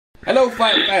Hello,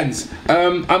 fight fans.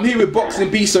 I'm here with Boxing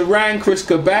Beast Ryan, Chris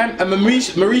Caban, and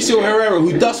Mauricio Herrera,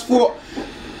 who just fought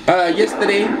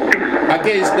yesterday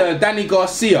against Danny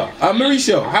Garcia.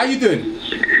 Mauricio, how you doing?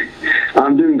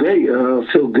 I'm doing great.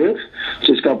 Feel good.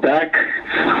 Just got back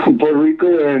from Puerto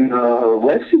Rico and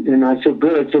rested, and I feel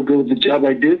good. I feel good with the job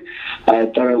I did. I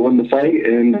thought I won the fight,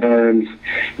 and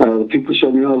the people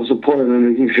showed me all the support, and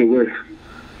it made me feel good.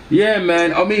 Yeah,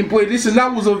 man. I mean, boy, listen,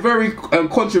 that was a very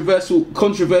controversial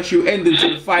ending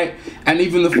to the fight, and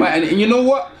even the fight. And you know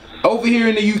what? Over here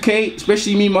in the UK,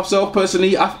 especially me myself personally,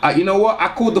 you know what? I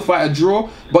called the fight a draw,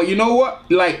 but you know what?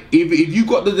 Like, if you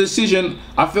got the decision,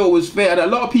 I felt it was fair. And a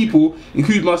lot of people,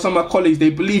 including some of my colleagues, they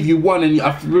believe you won, and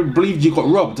I believed you got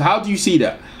robbed. How do you see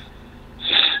that?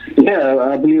 Yeah,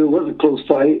 I believe it was a close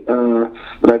fight,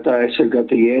 but I thought I should have got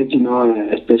the edge, you know,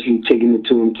 especially taking it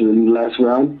to him to the last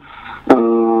round.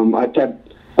 I thought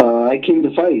I came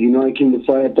to fight, you know, I came to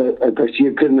fight. I thought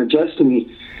Garcia couldn't adjust to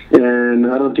me,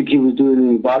 and I don't think he was doing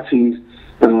any boxing.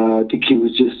 I think he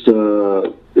was just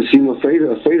seemed afraid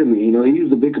of me. You know, he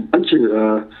was a bigger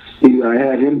puncher. I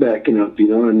had him backing up, you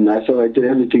know, and I felt I did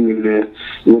everything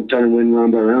in trying to win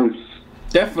round by round.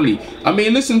 Definitely. I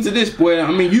mean, listen to this, boy.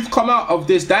 I mean, you've come out of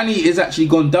this. Danny has actually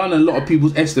gone down in a lot of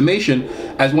people's estimation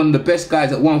as one of the best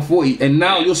guys at 140, and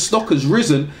now your stock has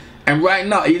risen. And right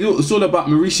now, it's all about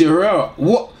Mauricio Herrera.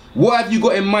 What have you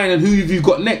got in mind, and who have you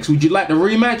got next? Would you like the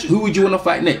rematch? Who would you want to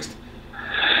fight next?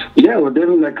 Yeah, well,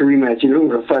 definitely like a rematch. You know,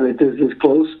 when a fight like this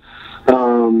close,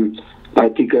 I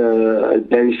think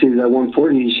Danny says at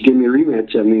 140, he should give me a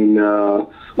rematch. I mean,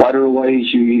 I don't know why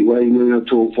he moving up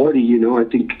to 140. You know, I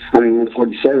mean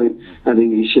 147. I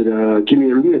think he should give me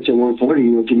a rematch at 140.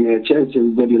 You know, give me a chance.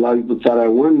 Everybody, a lot of people thought I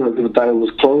won. A lot of people thought it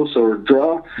was close or a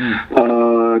draw.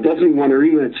 Definitely want a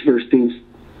rematch first things.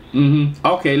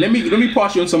 Okay, let me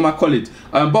pass you on to my colleagues.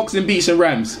 Boxing Beats and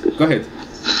Rams. Go ahead.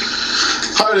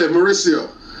 Hi there, Mauricio.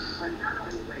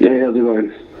 Yeah, how's it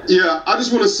going? Yeah, I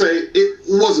just want to say it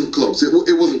wasn't close. It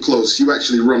wasn't close. You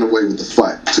actually run away with the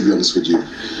fight, to be honest with you.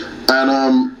 And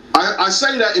I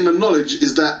say that in the knowledge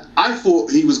is that I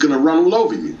thought he was going to run all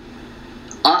over you.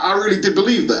 I really did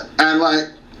believe that. And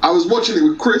like, I was watching it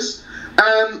with Chris,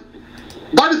 and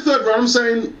by the third round, I'm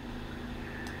saying,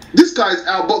 this guy's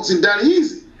outboxing Danny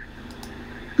easy.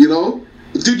 You know,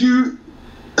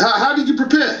 how did you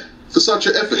prepare for such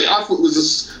an effort? I thought it was a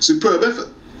superb effort.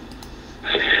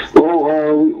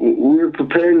 Well, we were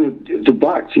preparing to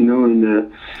box, you know, in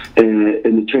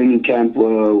the training camp.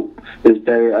 Is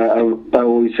better. I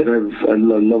always said I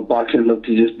love boxing. I love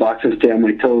to just box and stay on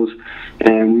my toes.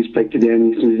 And we expected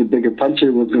him, he's a bigger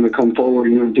puncher, was going to come forward,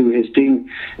 you know, do his thing.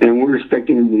 And we're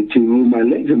expecting him to move my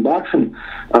legs and box him.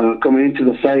 Coming into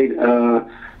the fight,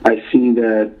 I see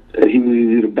that he was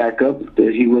easy to back up.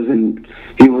 That he wasn't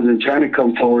trying to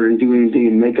come forward and do anything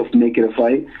and make it a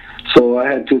fight. So I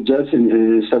had to adjust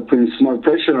and start putting smart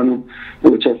pressure on him,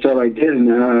 which I felt I did.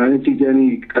 And I didn't think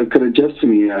Danny could adjust to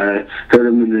me. I heard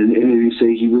him in an interview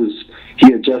say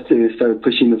he adjusted and started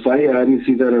pushing the fight. I didn't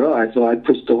see that at all. I thought I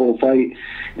pushed the whole fight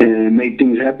and made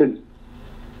things happen.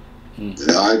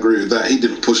 Yeah, I agree with that. He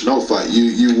didn't push no fight.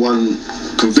 You won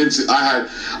convincing. I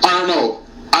don't know.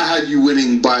 I had you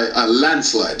winning by a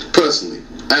landslide, personally.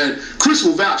 And Chris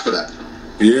will vouch for that.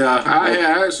 Yeah,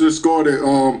 I actually scored it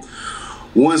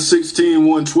 116,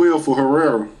 112 for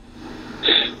Herrera.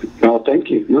 Oh, thank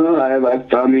you. No,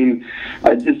 I mean,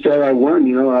 I just thought I won,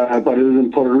 you know. I thought it was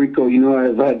in Puerto Rico, you know.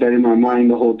 I've had that in my mind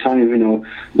the whole time, you know,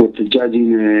 with the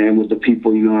judging and with the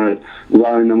people, you know,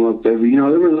 riling them up. You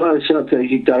know, there was a lot of shots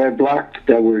that I blocked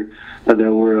that were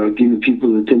giving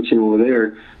people attention over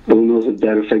there. Who knows if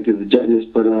that affected the judges?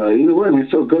 But either way, we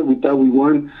felt good. We thought we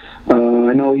won.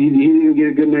 I know he didn't get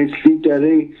a good night's sleep that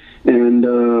day, and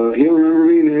he'll remember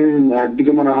me, and I think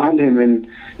I'm gonna haunt him,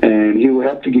 and he will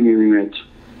have to give me a rematch.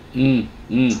 Can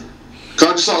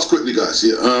I just ask quickly, guys?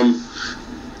 Yeah.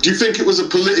 Do you think it was a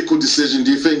political decision?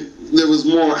 Do you think there was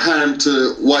more hand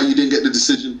to why you didn't get the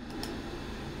decision?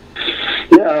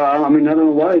 Yeah, I mean, I don't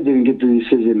know why I didn't get the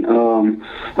decision. I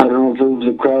don't know if it was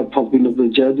the crowd pumping up the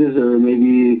judges, or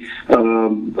maybe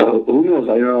who knows?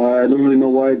 I don't really know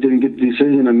why I didn't get the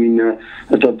decision. I mean, I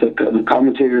thought the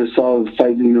commentators saw the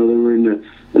fight. You know,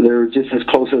 they were just as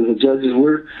close as the judges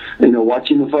were, you know,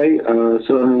 watching the fight.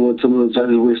 So I don't know what some of the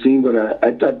judges were seeing, but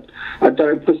I thought I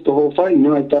pushed the whole fight. You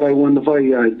know, I thought I won the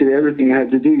fight. I did everything I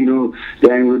had to do. You know,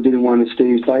 Danny didn't want to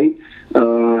stay and fight. I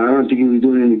don't think he was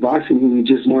doing any boxing. He was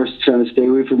just more trying to stay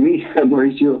away from me.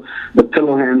 Mauricio, the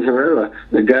pillow hands Herrera,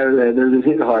 the guy that doesn't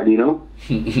hit hard, you know.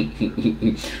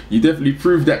 You definitely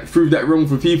proved that wrong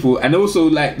for people, and also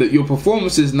like that your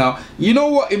performances now. You know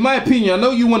what? In my opinion, I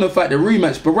know you want to fight the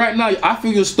rematch, but right now I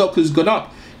feel your stock has gone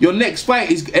up. your next fight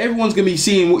is everyone's gonna be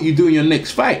seeing what you do in your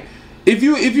next fight. If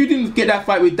you didn't get that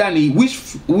fight with Danny,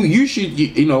 which you should,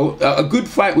 you know, a good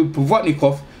fight with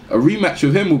Provodnikov, a rematch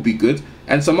with him would be good,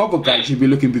 and some other guys should be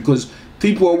looking, because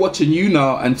people are watching you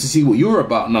now and to see what you're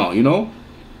about now, you know.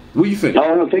 What do you think?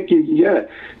 Oh, thank you. Yeah.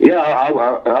 I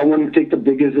want to take the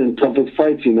biggest and toughest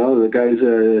fights. You know, the guys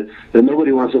that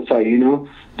nobody wants to fight. You know,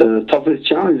 the toughest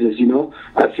challenges. You know,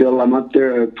 I feel I'm up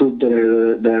there. I proved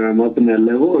that I'm up in that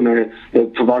level, and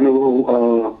if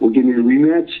Provodnikov will give me a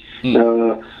rematch,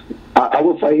 I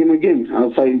will fight him again.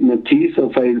 I'll fight Matisse.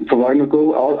 I'll fight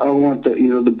Provodnikov. I want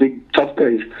the big tough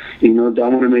guys. You know, I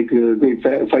want to make a great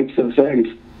fights for the fans.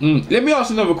 Let me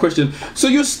ask another question. So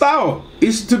your style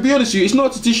is, to be honest with you, it's not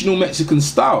a traditional Mexican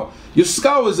style. Your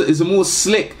style is a more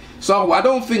slick. So I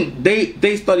don't think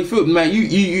they study film, man.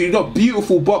 You got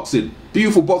beautiful boxing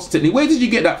technique. Where did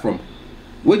you get that from?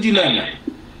 Where did you learn that?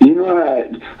 You know,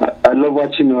 I love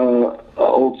watching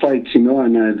old fights. You know,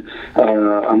 and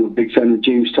I'm a big fan of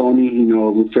James Toney. You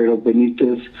know, Wilfredo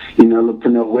Benitez. You know, I love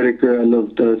Pernell Whitaker. I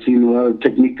love seeing a lot of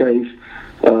technique guys.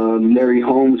 Larry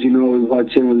Holmes, you know,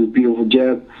 watch him with his beautiful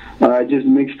jab. I just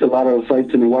mixed a lot of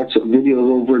fights and I watched videos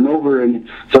over and over, and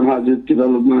somehow just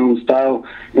developed my own style.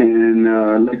 And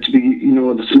I like to be, you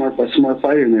know, the smart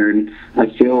fighter in there. And I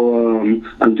feel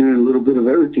I'm doing a little bit of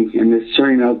everything, and it's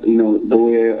turning out, you know, the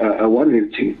way I wanted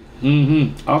it to.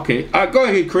 Okay. Go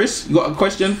ahead, Chris. You got a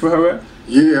question for Herrera?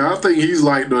 Yeah, I think he's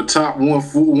like the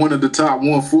one of the top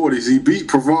 140s. He beat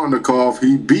Provodnikov.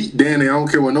 He beat Danny. I don't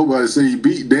care what nobody say. He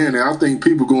beat Danny. I think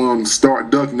people going to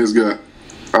start ducking this guy.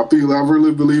 I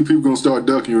really believe people going to start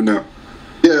ducking you now.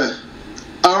 Yeah.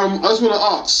 I just want to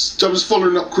ask, I'm just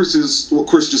following up what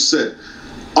Chris just said.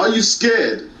 Are you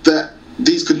scared that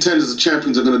these contenders and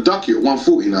champions are going to duck you at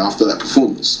 140 now after that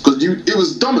performance? Because it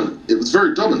was dominant. It was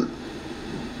very dominant.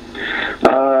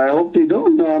 I hope they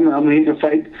don't. No, I'm here to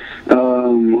fight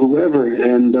whoever,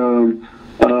 and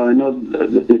I know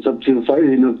it's up to the fighter.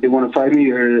 You know, if they want to fight me,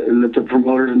 or let the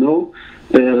promoters know.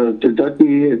 If they duck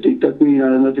me,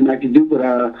 nothing I can do. But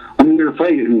I'm here to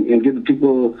fight and give the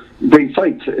people great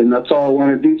fights, and that's all I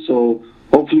want to do. So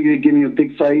hopefully they give me a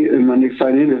big fight in my next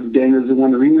fight in, if Dan doesn't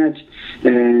want a rematch.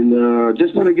 And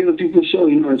just want to give the people a show,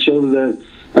 you know, and show that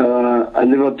I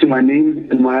live up to my name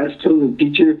and my ass to the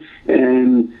teacher,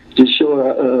 and just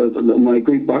show my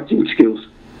great boxing skills.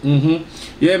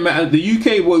 Yeah, man. The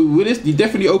UK, well, with this, you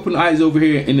definitely open eyes over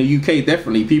here in the UK.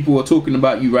 Definitely, people are talking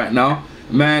about you right now,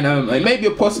 man. It may be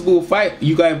a possible fight.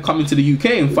 You guys coming to the UK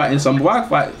and fighting some of our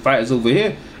fighters over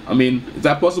here. I mean, is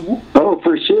that possible? Oh,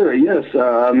 for sure, yes.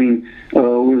 I mean,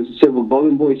 we'll say with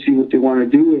Golden Boy, see what they want to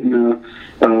do, and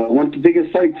want the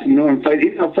biggest fights, you know, and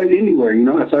I'll fight anywhere, you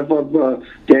know. If I fought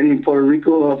Danny in Puerto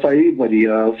Rico, I'll fight anybody.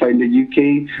 I'll fight in the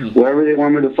UK, wherever they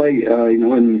want me to fight, you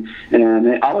know, and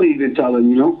I'll even tell them,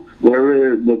 you know,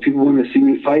 wherever the people want to see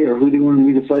me fight or who they want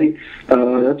me to fight,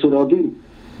 that's what I'll do.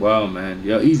 Wow, man.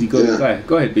 You're easy going guy.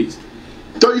 Go ahead, Beats.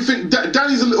 Don't you think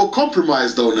Danny's a little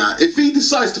compromised though now? If he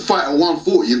decides to fight at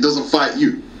 140 and doesn't fight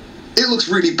you, it looks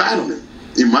really bad on him,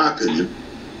 in my opinion.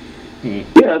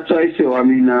 Yeah, that's how I feel. I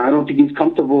mean, I don't think he's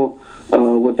comfortable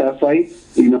with that fight.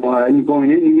 You know,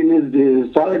 going in, even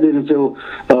his father didn't feel,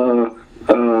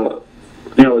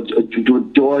 you know,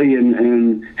 joy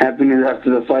and happiness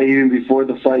after the fight, even before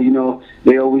the fight. You know,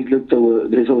 they always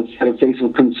they always had a face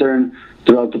of concern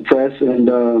throughout the press, and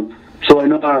so I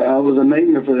know I was a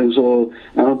nightmare for them. So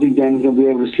I don't think Danny's gonna be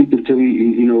able to sleep until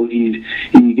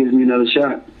he gives me another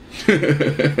shot.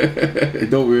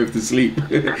 Don't worry if to sleep.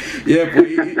 Yeah, but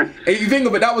you think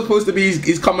of it, that was supposed to be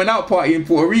his coming out party in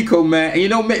Puerto Rico, man. And you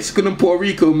know, Mexico and Puerto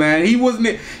Rico, man, he wasn't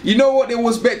it. You know what they were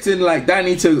expecting, like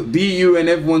Danny to beat you and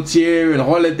everyone cheer and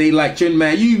holiday like chin,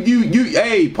 man. You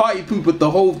hey, party poop with the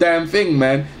whole damn thing,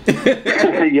 man.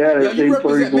 Yeah,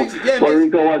 Puerto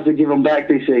Rico wants to give them back,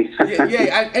 they say.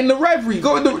 And the rivalry,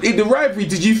 the rivalry.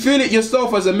 Did you feel it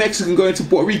yourself as a Mexican going to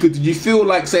Puerto Rico? Did you feel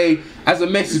like, say, as a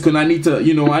Mexican, I need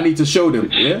to show them?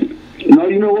 Yeah. No,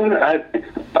 you know what?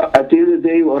 At the end of the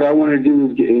day, what I want to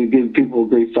do is give people a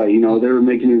great fight. You know, they were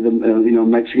making it, you know,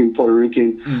 Mexican, Puerto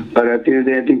Rican, but at the end of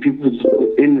the day, I think people,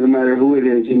 no matter who it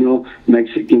is, you know,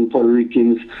 Mexican, Puerto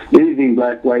Ricans, anything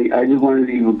black, white, I just wanted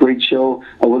to give a great show.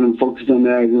 I wasn't focused on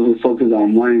that. I just was focused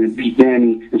on wanting to beat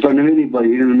Danny in front of anybody.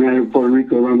 It didn't matter Puerto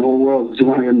Rico, around the whole world. I just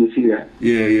wanted them to see that.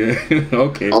 Yeah.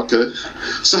 Okay.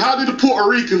 So how did the Puerto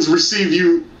Ricans receive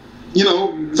you you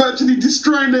know, virtually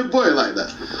destroying their boy like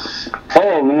that?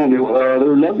 Oh man, they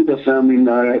were lovely. The family.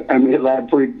 I made a lot of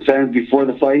fans before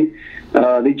the fight.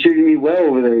 They treated me well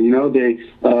over there. You know,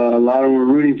 a lot of them were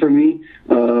rooting for me.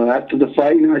 After the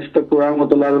fight, you know, I stuck around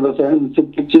with a lot of the fans and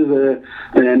took pictures,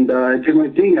 and I did my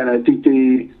thing. And I think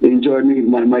they enjoyed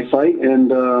my fight,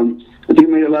 and I think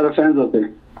I made a lot of fans out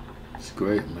there. It's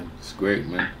great, man. It's great,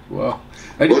 man. Wow.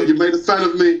 Well, you made a fan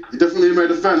of me. You definitely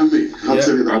made a fan of me. I'll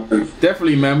tell you that.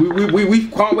 Definitely, man. We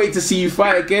can't wait to see you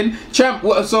fight again, champ.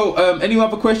 So, any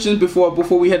other questions before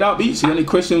we head out, Beats? Any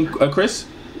question, Chris?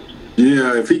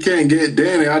 Yeah, if he can't get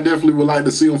Danny, I definitely would like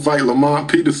to see him fight Lamont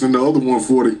Peterson, the other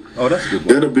 140. Oh, that's a good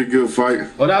one. That'll be a good fight.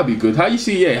 Oh, that'll be good. How you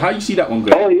see that one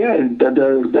going? Oh yeah,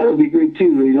 that'll be great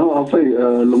too. You know, I'll fight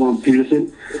Lamont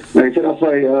Peterson. Like I said, I'll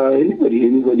fight anybody,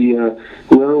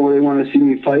 whoever they want to see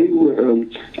me fight.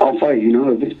 I'll fight. You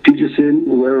know, if it's Peterson,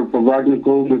 whoever,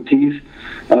 Provagnico, Ortiz.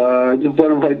 I just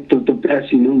want to fight the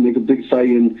best. You know, make a big fight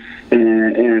and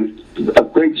a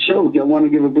great show. I want to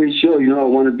give a great show. You know, I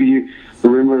want to be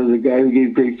remembered as the guy who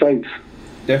gave great fights.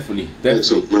 Definitely.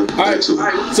 Excellent, man. All right.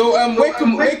 Excellent. So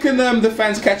where can the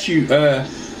fans catch you?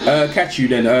 Catch you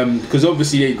then? Because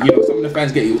obviously, you know, some of the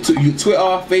fans get you Twitter,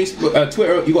 Facebook,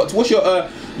 Twitter. You got what's your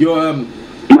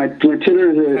My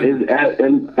Twitter is at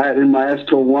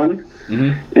Maestro1,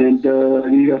 and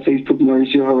you got Facebook,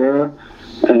 Mauricio Herrera.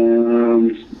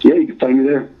 Yeah, you can find me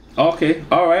there. Okay,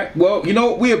 all right. Well, you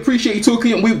know, we appreciate you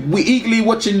talking. We eagerly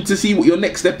watching to see what your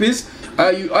next step is.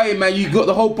 Hey man, you got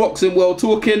the whole boxing world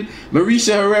talking.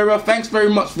 Mauricio Herrera, thanks very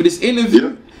much for this interview.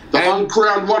 Yeah. The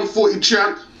uncrowned 140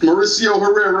 champ, Mauricio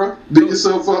Herrera. Big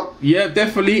yourself up. Yeah,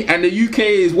 definitely. And the UK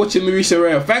is watching Mauricio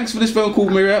Herrera. Thanks for this phone call,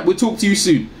 Maria. We'll talk to you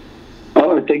soon.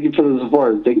 Oh, thank you for the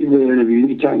support. Thank you for the interview.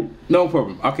 Anytime. No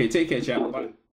problem. Okay, take care, champ. Bye.